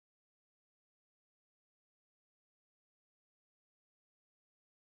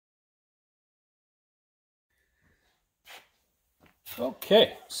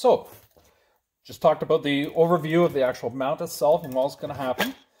Okay, so just talked about the overview of the actual mount itself and what's going to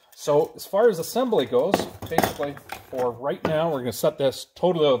happen. So as far as assembly goes, basically for right now, we're going to set this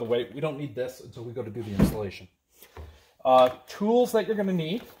totally out of the way. We don't need this until we go to do the installation. Tools that you're going to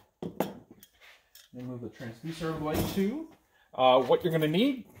need. Let me move the transducer out of the way too. What you're going to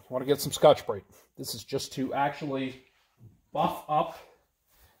need, you want to get some Scotch-Brite. This is just to actually buff up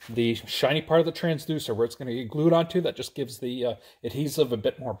the shiny part of the transducer where it's going to get glued onto. That just gives the adhesive a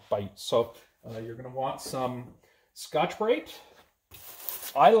bit more bite. So you're going to want some Scotch-Brite.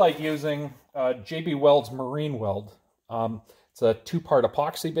 I like using JB Weld's Marine Weld. It's a two-part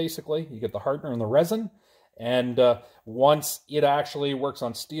epoxy, basically. You get the hardener and the resin. And once it actually works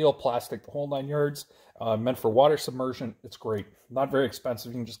on steel, plastic, the whole 9 yards, meant for water submersion, it's great. Not very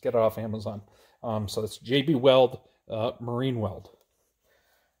expensive. You can just get it off Amazon. So it's JB Weld Marine Weld.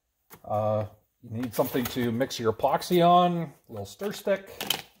 You need something to mix your epoxy on, a little stir stick,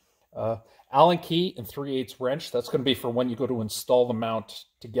 Allen key and 3/8 wrench. That's going to be for when you go to install the mount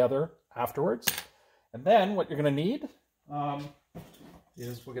together afterwards. And then what you're going to need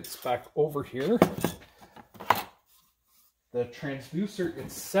is, we'll get this back over here, the transducer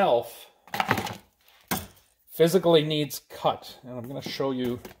itself physically needs cut. And I'm going to show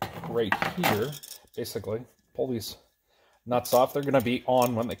you right here. Basically, pull these nuts off. They're going to be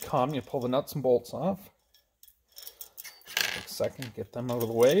on when they come. You pull the nuts and bolts off. Take a second, get them out of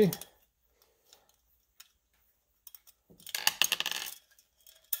the way.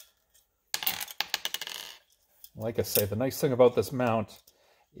 Like I say, the nice thing about this mount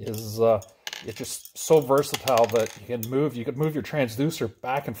is it's just so versatile that you can move your transducer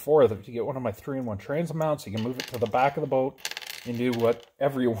back and forth. If you get one of my 3-in-1 trans mounts, you can move it to the back of the boat and do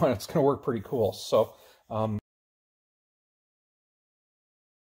whatever you want. It's going to work pretty cool. So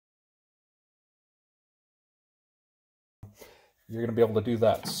you're going to be able to do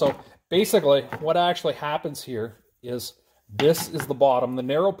that. So basically what actually happens here is, this is the bottom. The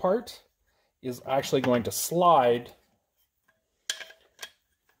narrow part is actually going to slide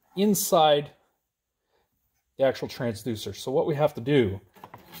inside the actual transducer. So what we have to do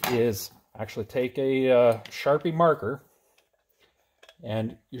is actually take a Sharpie marker,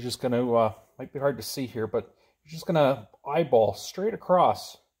 and you're just going to, might be hard to see here, but you're just going to eyeball straight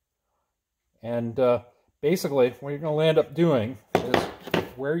across. And basically what you're going to end up doing is,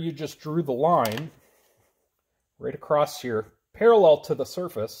 where you just drew the line right across here, parallel to the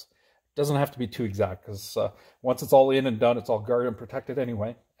surface. Doesn't have to be too exact, because once it's all in and done, it's all guarded and protected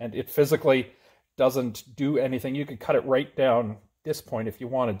anyway, and it physically doesn't do anything. You could cut it right down this point if you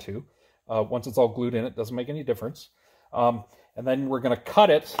wanted to. Once it's all glued in, it doesn't make any difference. And then we're going to cut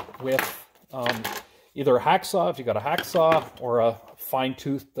it with either a hacksaw, if you got a hacksaw, or a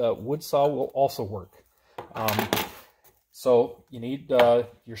fine-toothed wood saw will also work. So you need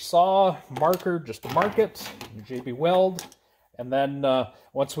your saw, marker, just to mark it, your JB Weld. And then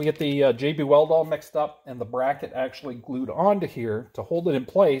once we get the JB Weld all mixed up and the bracket actually glued onto here to hold it in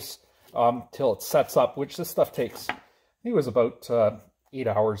place till it sets up, which this stuff takes, I think it was about 8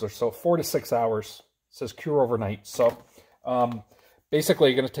 hours or so, 4 to 6 hours. It says cure overnight. So basically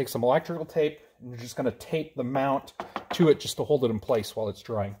you're going to take some electrical tape and you're just going to tape the mount to it just to hold it in place while it's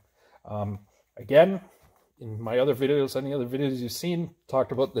drying. Again, in my other videos, any other videos you've seen,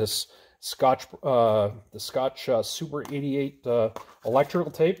 talked about this Scotch, the Scotch Super 88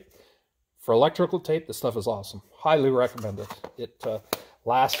 electrical tape. For electrical tape, this stuff is awesome. Highly recommend it. It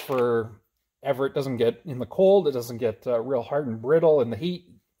lasts forever. It doesn't get in the cold. It doesn't get real hard and brittle in the heat.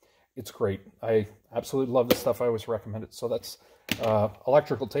 It's great. I absolutely love this stuff. I always recommend it. So that's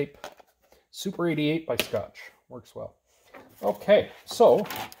electrical tape, Super 88 by Scotch. Works well. Okay, so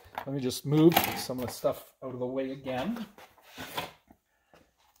let me just move some of the stuff out of the way again.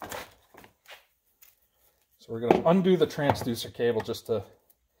 So we're going to undo the transducer cable just to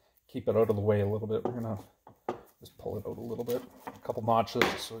keep it out of the way a little bit. We're going to just pull it out a little bit, a couple notches,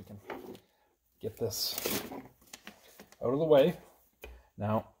 so we can get this out of the way.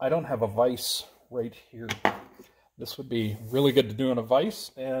 Now, I don't have a vise right here. This would be really good to do in a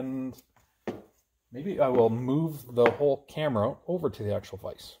vise, and maybe I will move the whole camera over to the actual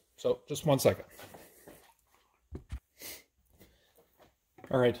vise. So just 1 second.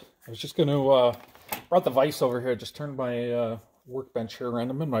 All right, I was just going to brought the vise over here. Just turned my workbench here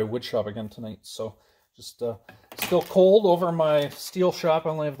around. I'm in my wood shop again tonight, so just still cold over in my steel shop. I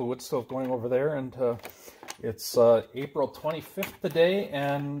only have the wood stove going over there, and it's April 25th today,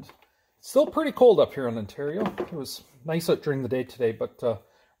 and it's still pretty cold up here in Ontario. It was nice out during the day today, but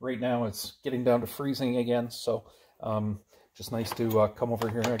right now it's getting down to freezing again, so just nice to come over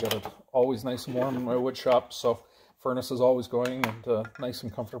here. I got it always nice and warm in my wood shop, so Furnace is always going and nice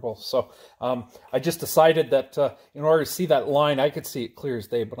and comfortable. So I just decided that in order to see that line, I could see it clear as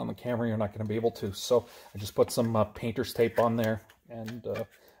day, but on the camera you're not going to be able to. So I just put some painter's tape on there, and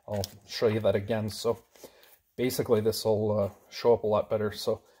I'll show you that again. So basically this will show up a lot better.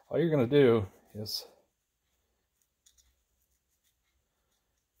 So all you're going to do is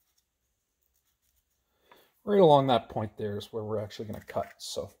right along that point there is where we're actually going to cut.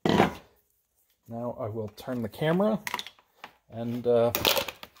 So now I will turn the camera and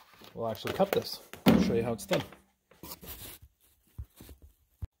we'll actually cut this. I'll show you how it's done.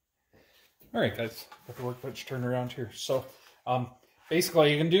 Alright guys, got the workbench turned around here. So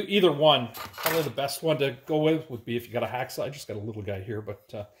basically you can do either one. Probably the best one to go with would be if you got a hacksaw. I just got a little guy here, but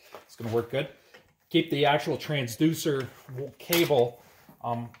it's going to work good. Keep the actual transducer cable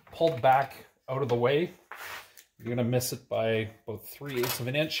pulled back out of the way. You're going to miss it by about 3/8 of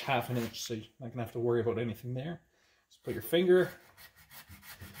an inch, half an inch, so you're not going to have to worry about anything there. Just put your finger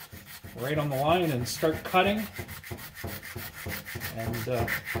right on the line and start cutting. And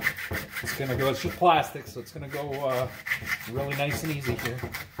it's going to go, it's just plastic, so it's going to go really nice and easy here.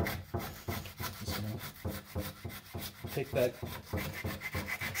 Just going to take that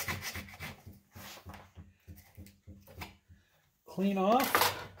clean off.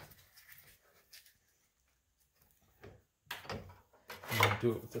 I'll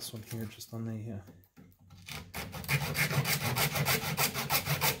do it with this one here, just on the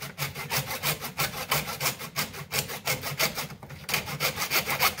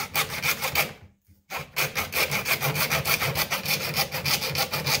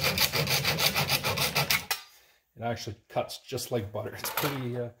It actually cuts just like butter. It's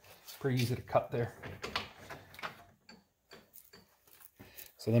pretty easy to cut there.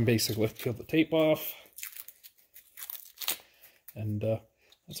 So then basically peel the tape off. And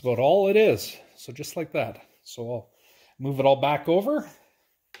that's about all it is. So just like that. So I'll move it all back over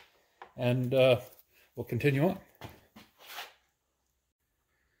and we'll continue on.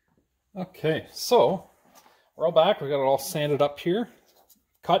 Okay, so we're all back. We got it all sanded up here.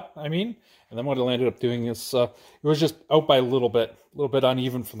 Cut, I mean. And then what it ended up doing is it was just out by a little bit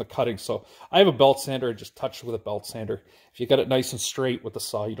uneven from the cutting. So I have a belt sander. I just touched it with a belt sander. If you got it nice and straight with the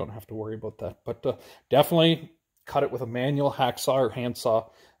saw, you don't have to worry about that. But definitely cut it with a manual hacksaw or handsaw,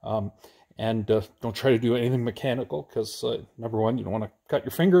 and don't try to do anything mechanical because number one, you don't want to cut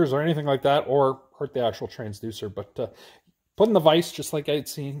your fingers or anything like that or hurt the actual transducer. But put in the vise just like I had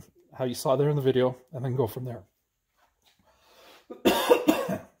seen how you saw there in the video, and then go from there.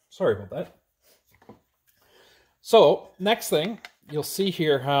 Sorry about that. So next thing, you'll see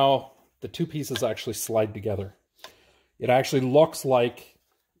here how the two pieces actually slide together. It actually looks like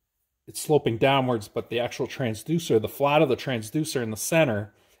it's sloping downwards, but the actual transducer, the flat of the transducer in the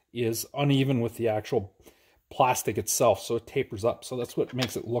center is uneven with the actual plastic itself, so it tapers up. So that's what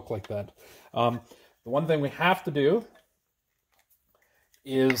makes it look like that. The one thing we have to do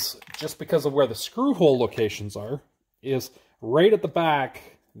is, just because of where the screw hole locations are, is right at the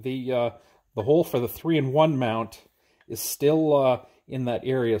back, the hole for the 3-in-1 mount is still in that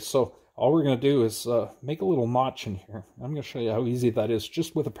area. So all we're going to do is make a little notch in here. I'm going to show you how easy that is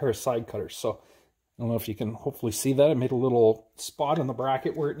just with a pair of side cutters. So I don't know if you can hopefully see that. I made a little spot in the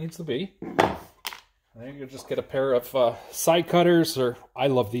bracket where it needs to be. And then you just get a pair of side cutters, or I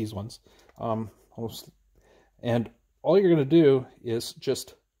love these ones. And all you're going to do is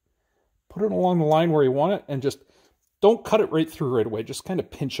just put it along the line where you want it, and just don't cut it right through right away. Just kind of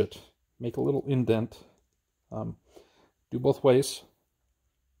pinch it. Make a little indent. Do both ways.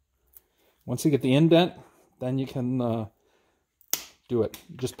 Once you get the indent, then you can do it.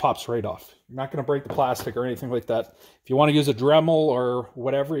 It just pops right off. You're not going to break the plastic or anything like that. If you want to use a Dremel or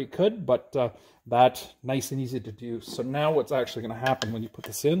whatever, you could, but that's nice and easy to do. So now what's actually going to happen when you put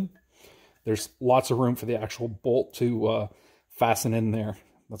this in, there's lots of room for the actual bolt to fasten in there.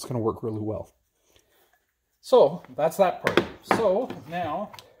 That's going to work really well. So that's that part. So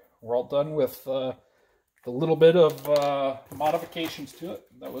now we're all done with the little bit of modifications to it.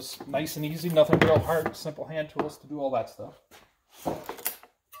 That was nice and easy, nothing real hard, simple hand tools to do all that stuff.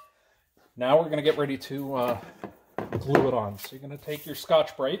 Now we're going to get ready to glue it on. So you're going to take your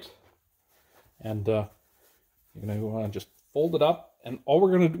Scotch-Brite and you're going to just fold it up, and all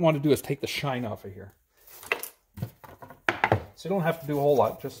we're going to want to do is take the shine off of here. So you don't have to do a whole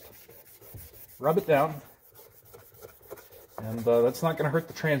lot, just rub it down. And that's not going to hurt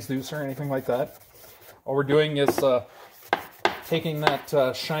the transducer or anything like that. All we're doing is taking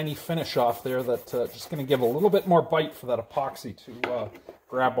that shiny finish off there, that's just going to give a little bit more bite for that epoxy to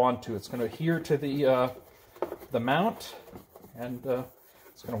grab onto. It's going to adhere to the mount, and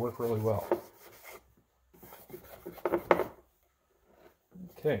it's going to work really well.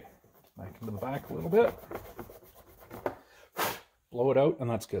 Okay, back into the back a little bit. Blow it out, and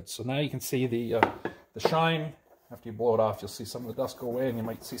that's good. So now you can see the shine. After you blow it off, you'll see some of the dust go away, and you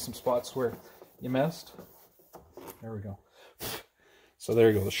might see some spots where you missed. There we go. So there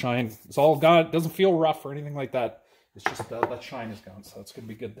you go. The shine is all gone. It doesn't feel rough or anything like that. It's just that shine is gone, so it's going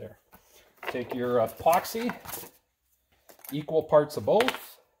to be good there. Take your epoxy, equal parts of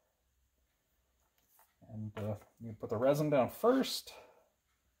both, and you put the resin down first.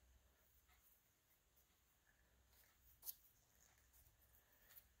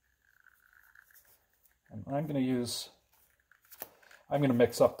 And I'm going to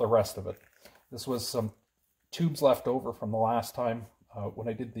mix up the rest of it. This was some tubes left over from the last time when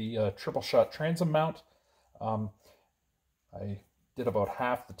I did the Trippleshot transom mount. I did about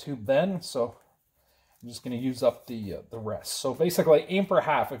half the tube then, so I'm just going to use up the rest. So basically aim for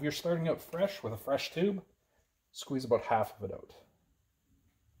half. If you're starting out fresh with a fresh tube, squeeze about half of it out.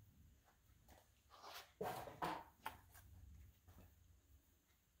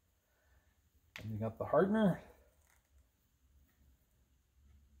 And you got the hardener.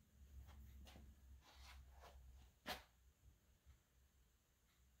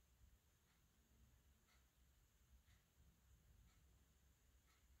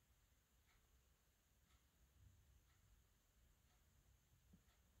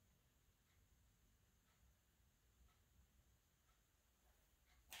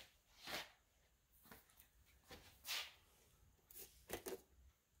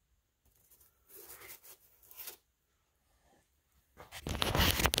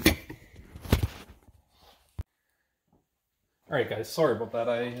 All right, guys, sorry about that.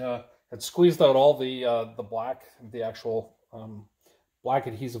 I had squeezed out all the black, the actual black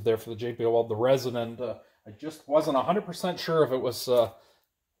adhesive there for the JB Weld, the resin, and I just wasn't 100% sure if it was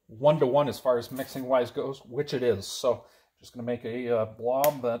 1-to-1 as far as mixing-wise goes, which it is. So just going to make a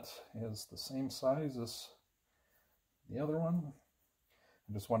blob that is the same size as the other one.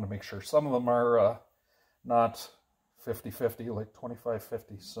 I just wanted to make sure. Some of them are not 50-50, like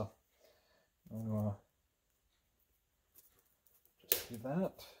 25-50, so just do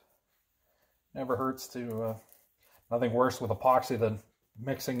that. Never hurts to, nothing worse with epoxy than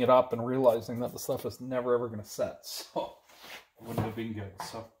mixing it up and realizing that the stuff is never ever going to set. So it wouldn't have been good.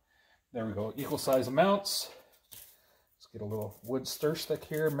 So there we go. Equal size amounts. Let's get a little wood stir stick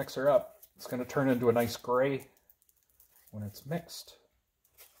here, mix her up. It's going to turn into a nice gray when it's mixed.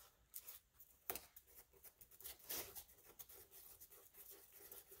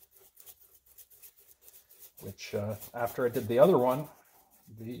 Which after I did the other one,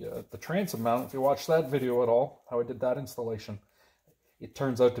 the transom mount, if you watch that video at all, how I did that installation, it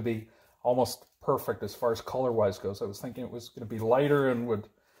turns out to be almost perfect as far as color-wise goes. I was thinking it was going to be lighter and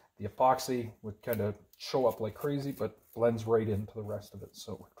the epoxy would kind of show up like crazy, but blends right into the rest of it,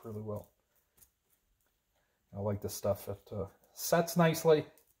 so it worked really well. I like this stuff. It sets nicely.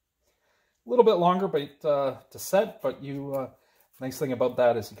 A little bit longer to set, but nice thing about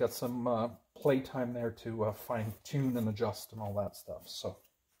that is you got some play time there to fine tune and adjust and all that stuff. So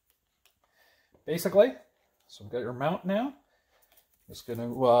basically, so we've got your mount now. Just going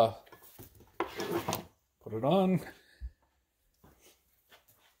to put it on.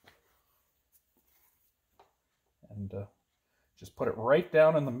 And just put it right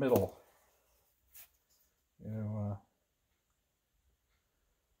down in the middle.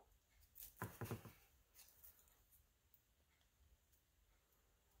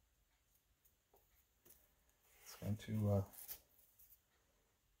 It's going to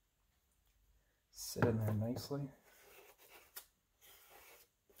sit in there nicely.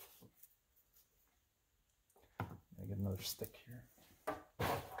 I get another stick here.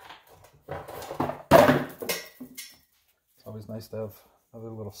 It's always nice to have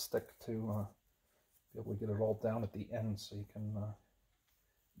another little stick to be able to get it all down at the end so you can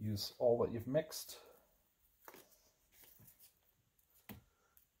use all that you've mixed.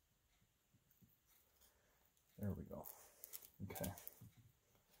 There we go. Okay.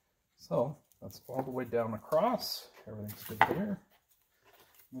 So that's all the way down across. Everything's good there.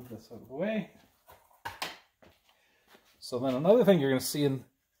 Move this out of the way. So then another thing you're going to see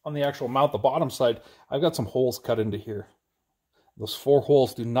on the actual mount, the bottom side, I've got some holes cut into here. Those 4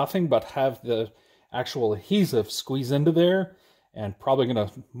 holes do nothing but have the actual adhesive squeeze into there and probably going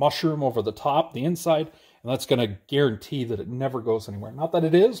to mushroom over the top, the inside, and that's going to guarantee that it never goes anywhere. Not that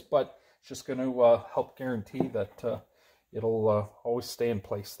it is, but it's just going to help guarantee that it'll always stay in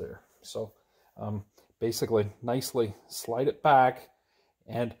place there. So basically, nicely slide it back,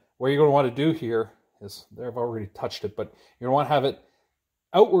 and what you're going to want to do here is, there I've already touched it, but you're going to want to have it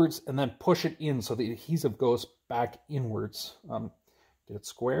outwards and then push it in so the adhesive goes back inwards. To get it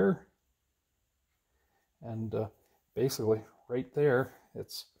square. And basically right there,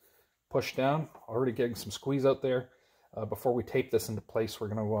 it's pushed down. Already getting some squeeze out there. Before we tape this into place, we're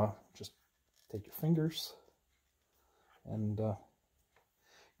going to just take your fingers and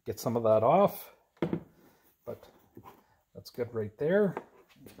get some of that off. But that's good right there.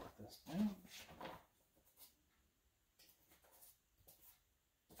 Put this down.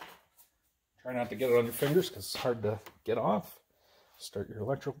 Try not to get it on your fingers because it's hard to get off. Start your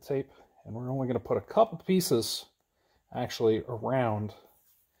electrical tape, and we're only going to put a couple pieces actually around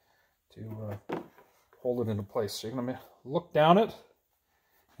to hold it into place. So you're going to look down it.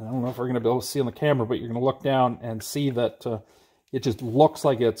 And I don't know if we're going to be able to see on the camera, but you're going to look down and see that it just looks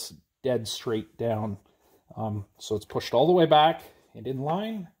like it's dead straight down. So it's pushed all the way back and in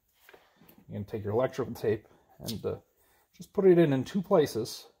line. You're going to take your electrical tape and just put it in two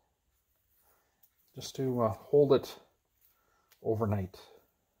places just to hold it overnight.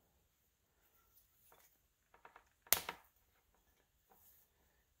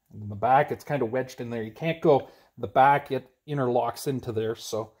 And in the back, it's kind of wedged in there. You can't go the back, it interlocks into there,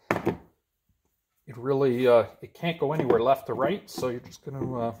 so it really, it can't go anywhere left or right, so you're just going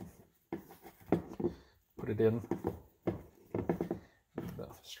to put it in and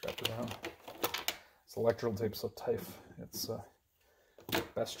strap it around. This electrical tape's so tight, it's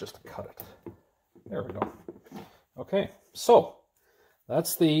best just to cut it. There we go. Okay, so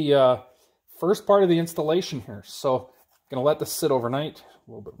that's the first part of the installation here. So I'm going to let this sit overnight.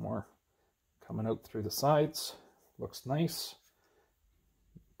 A little bit more coming out through the sides. Looks nice.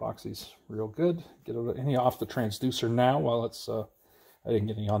 Epoxy's real good. Get any off the transducer now while it's, I didn't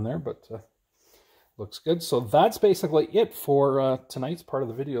get any on there, but looks good. So that's basically it for tonight's part of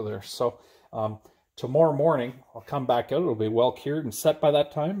the video there. So tomorrow morning, I'll come back out. It'll be well cured and set by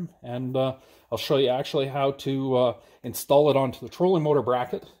that time. And I'll show you actually how to install it onto the trolling motor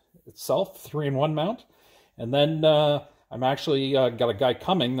bracket itself, 3-in-1 mount. And then I'm actually got a guy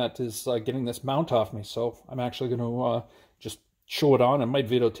coming that is getting this mount off me. So I'm actually going to just show it on. I might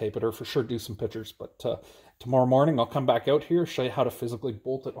videotape it or for sure do some pictures. But tomorrow morning, I'll come back out here, show you how to physically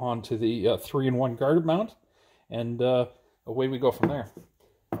bolt it onto the 3-in-1 guarded mount. And away we go from there.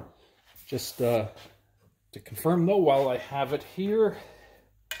 Just to confirm though, while I have it here,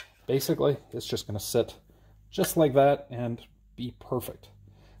 basically it's just going to sit just like that and be perfect.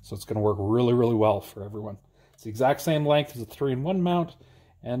 So it's going to work really, really well for everyone. It's the exact same length as a 3-in-1 mount,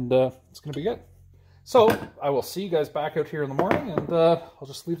 and it's going to be good. So I will see you guys back out here in the morning, and I'll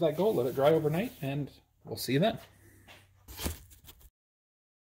just leave that go, let it dry overnight, and we'll see you then.